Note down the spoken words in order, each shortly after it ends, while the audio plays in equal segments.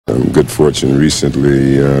Good fortune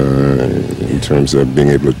recently in terms of being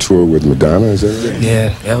able to tour with Madonna, is that right? Yeah,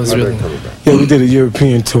 that was really... Yeah, we did a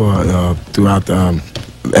European tour throughout the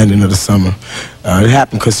ending of the summer. It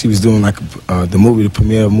happened because she was doing like the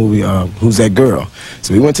premiere of the movie, Who's That Girl?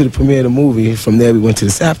 So we went to the premiere of the movie. From there, we went to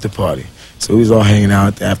this after party. So we was all hanging out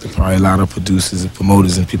at the after party. A lot of producers and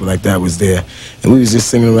promoters and people like that was there. And we was just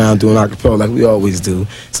singing around doing acapella like we always do.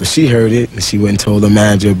 So she heard it, and she went and told her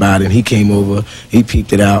manager about it, and he came over, he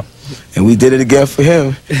peeped it out, and we did it again for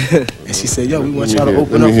him. And she said, yo, we want y'all to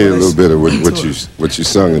open up. Let me hear a little bit of what you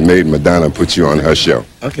sung and made Madonna put you on her show.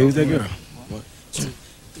 Okay, Who's That Girl? 1, 2,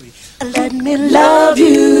 3. Let me love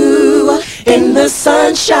you in the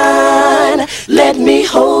sunshine. Let me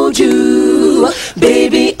hold you,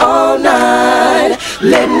 baby, all night.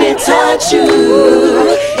 Let me touch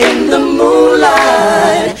you in the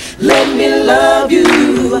moonlight. Let me love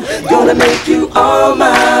you, gonna make you all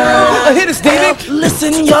mine. Hit it, Stevie.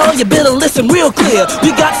 Listen, y'all, you better listen real clear.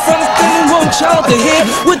 We got something we want y'all to hear.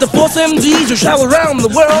 With the Force MGs who travel around the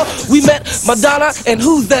world, we met Madonna and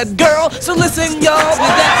Who's That Girl? So listen, y'all, we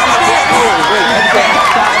got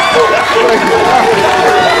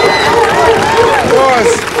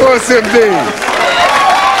Force MD.